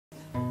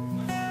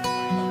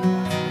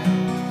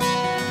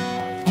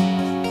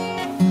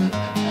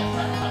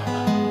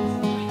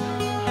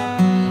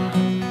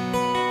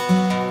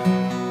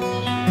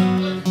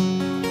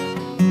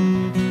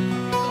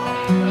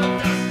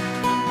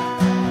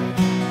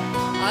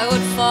I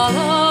would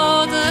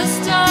follow the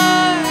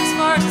stars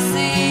for to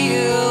see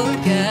you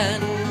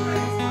again.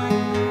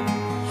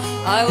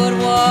 I would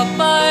walk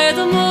by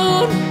the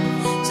moon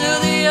to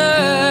the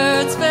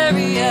earth's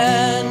very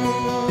end,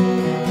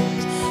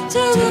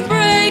 till the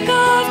break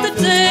of the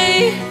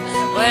day,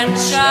 when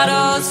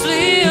shadows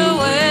flee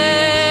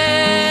away.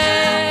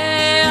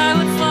 I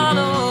would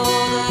follow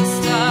the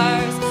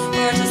stars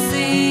for to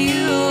see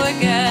you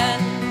again.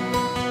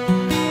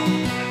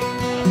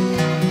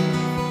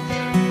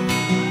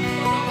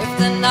 If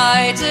the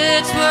night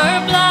it were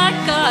black,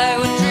 I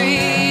would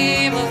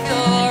dream of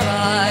your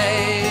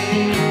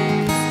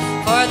eyes,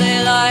 for they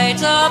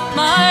light up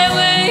my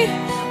way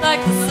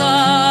like the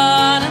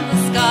sun in the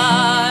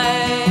sky.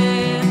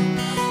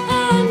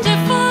 And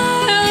if I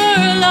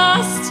were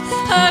lost,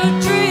 I would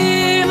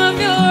dream of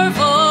your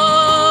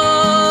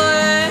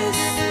voice,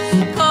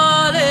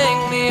 calling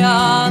me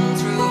on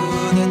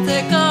through the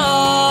thick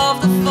of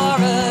the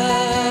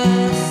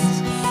forest.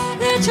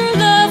 Let your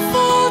love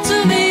fall to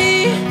me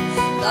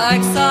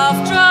like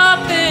soft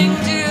dropping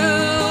dew,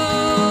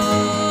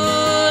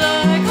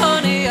 like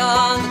honey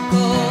on the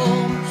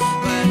comb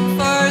when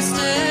first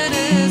it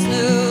is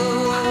new.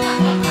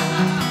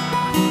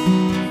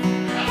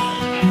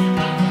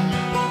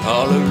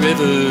 All the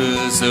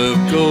rivers of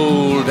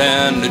gold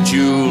and the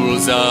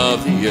jewels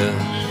of the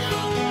earth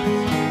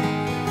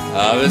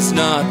are as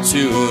naught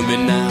to me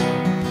now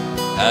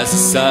as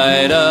the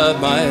sight of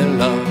my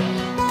love.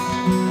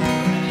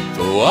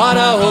 For what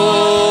I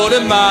hold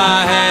in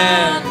my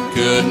hand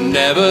could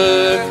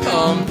never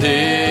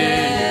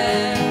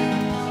compare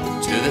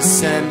to the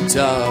scent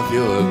of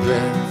your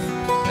breath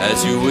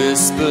as you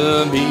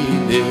whisper me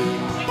near.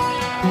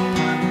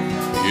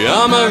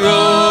 You're my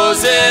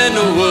rose in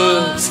the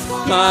woods,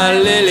 my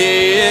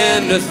lily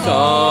in the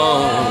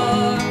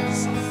thorns.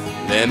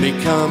 Let me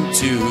come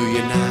to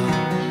you now,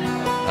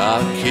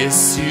 I'll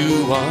kiss you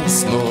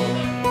once more.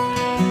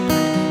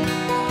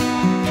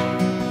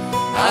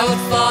 I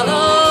would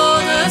follow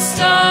the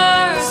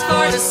stars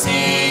for to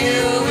see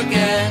you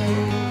again.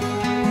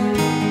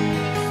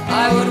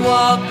 I would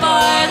walk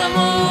by the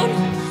moon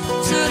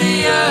to the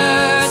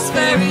earth's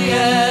very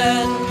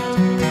end,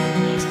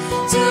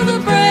 till the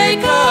break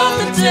of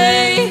the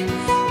day,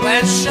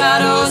 when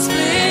shadows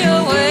flee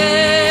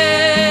away.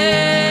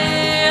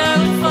 I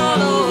would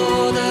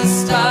follow the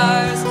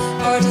stars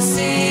for to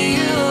see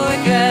you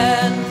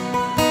again.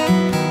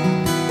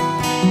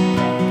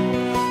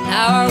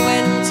 Now our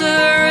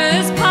winter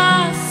is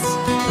past,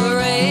 the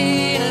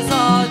rain is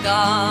all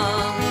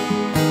gone.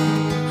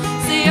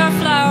 See our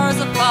flowers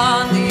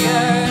upon the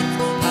earth,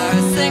 our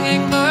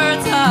singing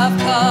birds have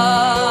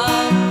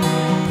come.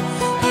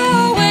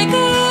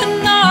 Awaken,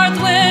 north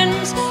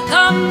wind,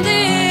 come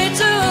thee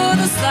to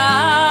the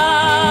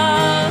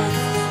south.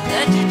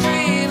 Let you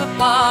dream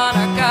upon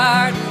our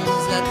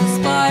gardens, let the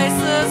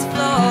spices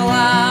flow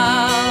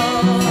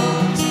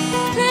out.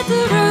 Let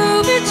the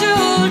ruby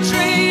jewel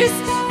trees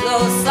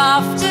blow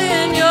soft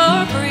in your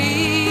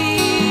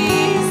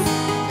breeze.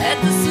 Let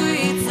the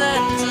sweet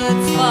scented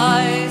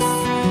spice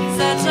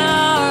set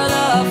our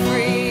love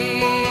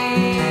free.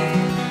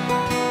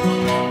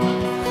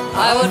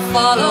 I would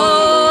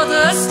follow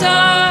the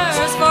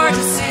stars for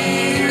to see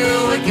you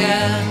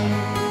again.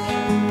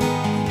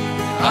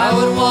 I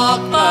would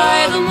walk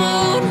by the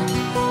moon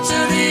to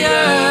the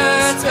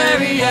earth's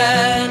very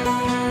end,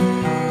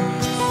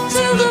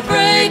 till the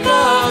break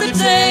of the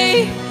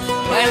day,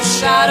 when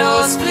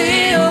shadows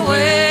flee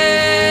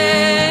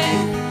away.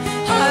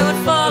 I would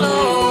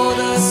follow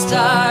the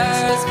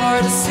stars for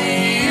to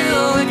see you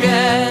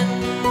again.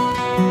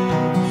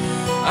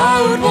 I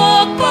would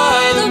walk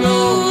by the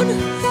moon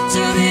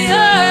to the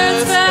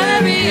earth's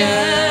very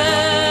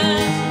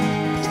end,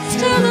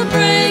 till the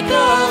break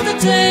of the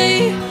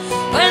day,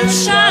 when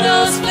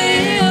shadows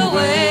flee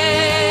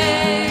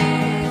away.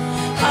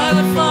 I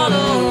would